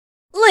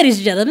Ladies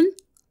and gentlemen,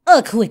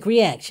 a quick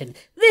reaction.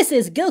 This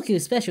is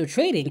GOKU Special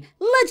Training.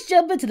 Let's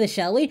jump into this,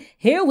 shall we?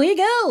 Here we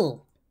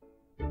go!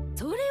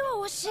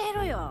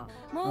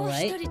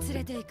 Alright,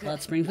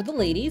 let's bring for the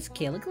ladies.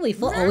 Kayla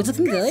Khalifa, always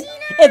looking good.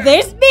 And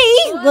there's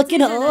me!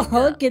 Looking all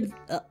looking...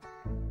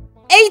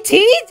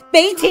 18?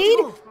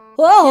 18?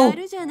 Whoa!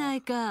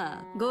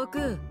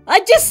 I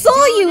just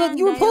saw you and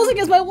you were posing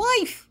as my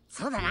wife!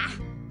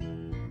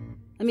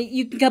 I mean,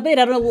 you can come in.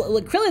 I don't know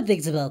what Krillin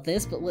thinks about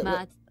this, but what?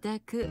 Well,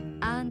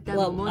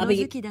 I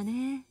mean...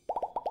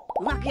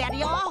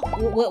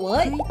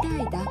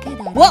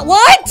 What?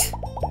 What?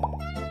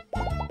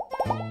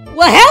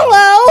 Well,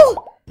 hello!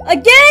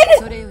 Again?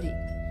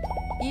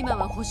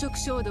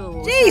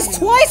 Jeez,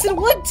 twice in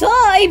one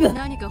time!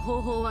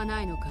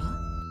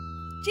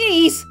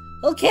 Jeez,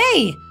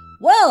 okay.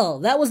 Well,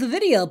 that was the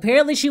video.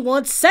 Apparently she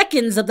wants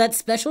seconds of that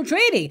special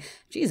training.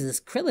 Jesus,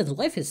 Krillin's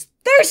wife is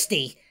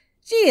thirsty.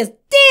 She is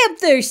damn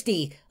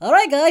thirsty.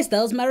 Alright guys,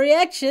 that was my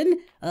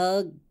reaction.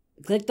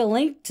 Click the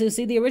link to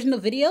see the original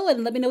video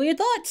and let me know your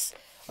thoughts.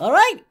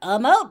 Alright,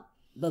 I'm out.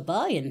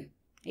 Bye-bye, and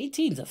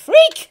 18's a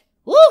freak!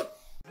 Woo!